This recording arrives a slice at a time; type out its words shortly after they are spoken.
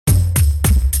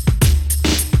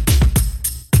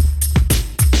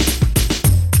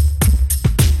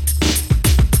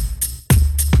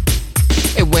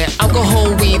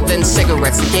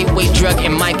cigarettes. The gateway drug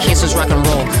in my case was rock and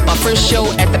roll. My first show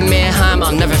at the Mannheim,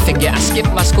 I'll never forget. I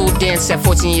skipped my school dance at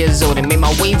 14 years old and made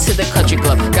my way to the country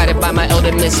club. Got it by my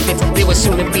elder misfits. They were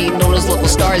soon to be known as local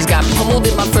stars. Got pummeled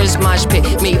in my first mosh pit.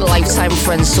 Made lifetime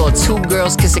friends. Saw two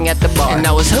girls kissing at the bar. And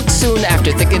I was hooked soon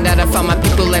after, thinking that I found my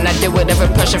people. And I did whatever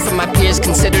pressure from my peers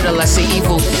considered a lesser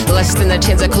evil. Less than a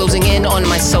chance of closing in on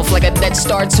myself. Like a dead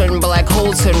star turned black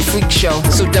hole turned freak show.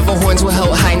 So devil horns were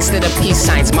held high instead of peace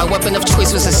signs. My weapon of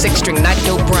choice was a six string, not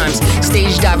dope rhymes.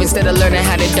 Stage dive instead of learning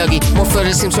how to Dougie. More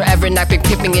photo seems forever, not big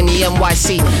pipping in the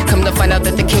NYC. Come to find out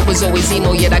that the kid was always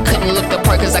emo. Yet I couldn't look the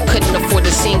part cause I couldn't afford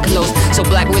the scene clothes. So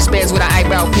black wristbands with an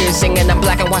eyebrow piercing and a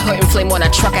black and white hood and flame on a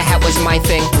trucker hat was my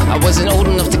thing. I wasn't old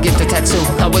enough to get the tattoo.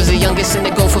 I was the youngest in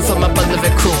the gopher for my Bud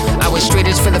Livet crew. I was straight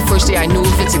as for the first day I knew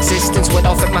of its existence. Went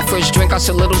off at my first drink, I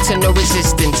saw little to no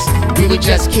resistance. We were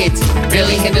just kids,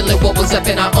 barely handling what was up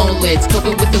in our own lids.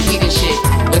 Coping with the weed and shit,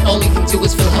 when all you can do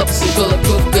is fill hubs and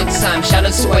bulletproof good time. Shout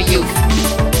out to our youth.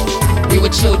 We were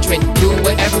children, doing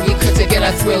whatever we could to get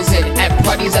our thrills in. At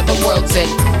parties at the world's end,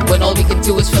 when all we can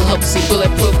do is fill hubs, see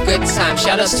bulletproof good time.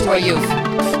 Shout outs to our youth.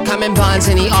 Common bonds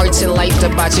in the arts and life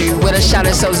debauchery. Would have shot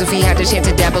ourselves if we had the chance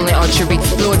to dabble in archery.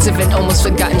 Lords of an almost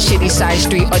forgotten shitty side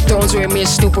street. Our thrones were a mere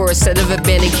stupor, a set of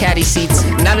abandoned caddy seats.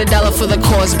 Not a dollar for the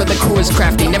cause, but the crew was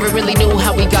crafty. Never really knew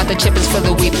how we got the chippers for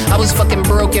the weed. I was fucking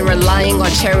broke and relying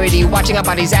on charity. Watching our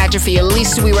bodies atrophy, at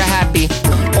least we were happy.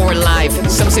 Or alive.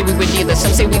 Some say we were neither.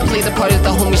 Some say we played the part of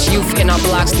the homeless youth in our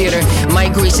blocks theater.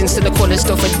 Migrations to the corner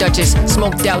store for Dutchess.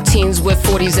 Smoked out teens with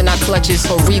 40s in our clutches.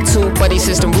 A retool buddy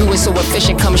system. We were so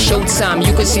efficient come showtime.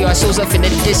 You could see our souls up in the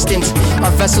distance.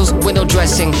 Our vessels window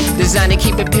dressing. Designed to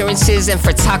keep appearances and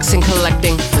for toxin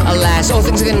collecting. Alas, all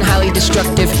things are getting highly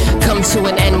destructive. Come to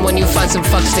an end when you find some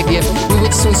fucks to give. We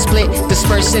would soon split,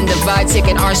 disperse and divide.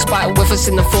 Taking our spot with us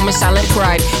in the form of silent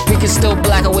pride. We could still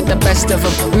black out with the best of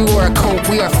them. We were a cult,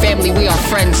 we are family, we are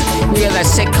friends. We are that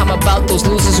sitcom about those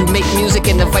losers who make music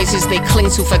and the vices they cling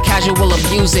to for casual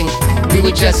abusing. We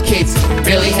were just kids,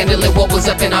 barely handling what was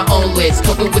up in our own lids.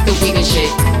 Coping with the weed and shit,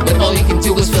 when all you can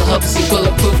do is fill hubs, see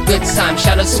bulletproof good time.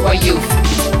 Shout out to our youth.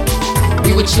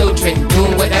 We were children,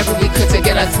 doing whatever we could to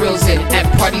get our thrills in. At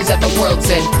parties at the world's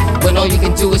end, when all you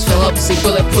can do is fill hubs, see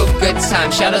bulletproof good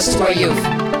time. Shout out to our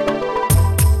youth.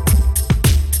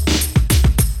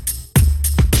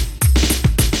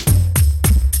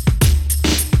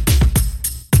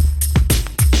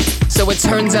 So it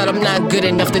turns out I'm not good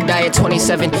enough to die at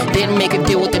 27. Didn't make a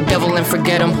deal with the devil and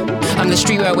forget him. I'm the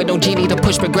street rat with no genie to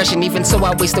push progression. Even so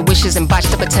I waste the wishes and botch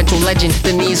the potential legend.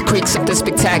 The knees creaks of the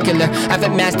spectacular. I've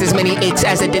amassed as many aches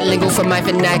as I did lingo for my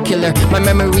vernacular. My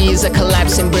memory is a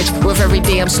collapsing bridge. With every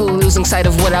day I'm slowly losing sight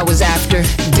of what I was after.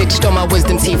 Ditched all my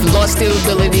wisdom teeth. Lost the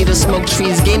ability to smoke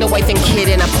trees. Gained a wife and kid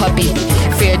and a puppy.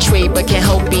 Fair trade but can't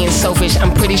help being selfish.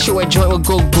 I'm pretty sure a joint would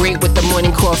go great with the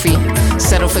morning coffee.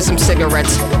 Settle for some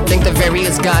cigarettes. Think the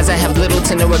various gods I have little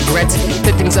to no regrets.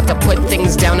 Put things up to put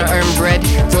things down to earn bread.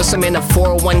 Throw some in a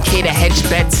 401k to hedge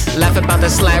bets. Laugh about the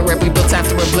slide rep we built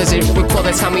after a blizzard. Recall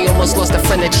the time we almost lost a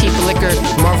friend to cheap liquor.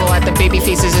 Marvel at the baby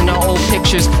faces in our old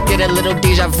pictures. Get a little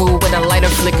deja vu when a lighter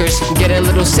flickers. Get a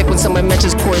little sick when someone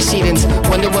mentions coincidence.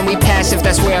 Wonder when we pass if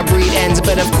that's where our breed ends.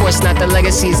 But of course not, the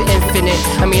legacy's infinite.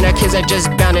 I mean our kids are just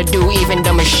bound to do even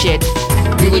dumber shit.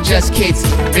 We were just kids,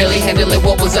 barely handling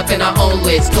what was up in our own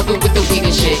lids. Coping with the weed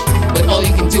and shit, when all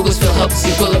you can do is fill hubs,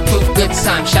 see bulletproof good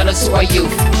time. Shout out to our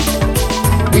youth.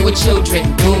 We were children,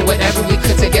 doing whatever we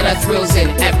could to get our thrills in.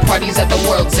 At parties at the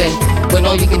world's end, when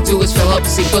all you can do is fill hubs,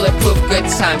 see bulletproof good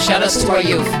time. Shout out to our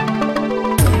youth.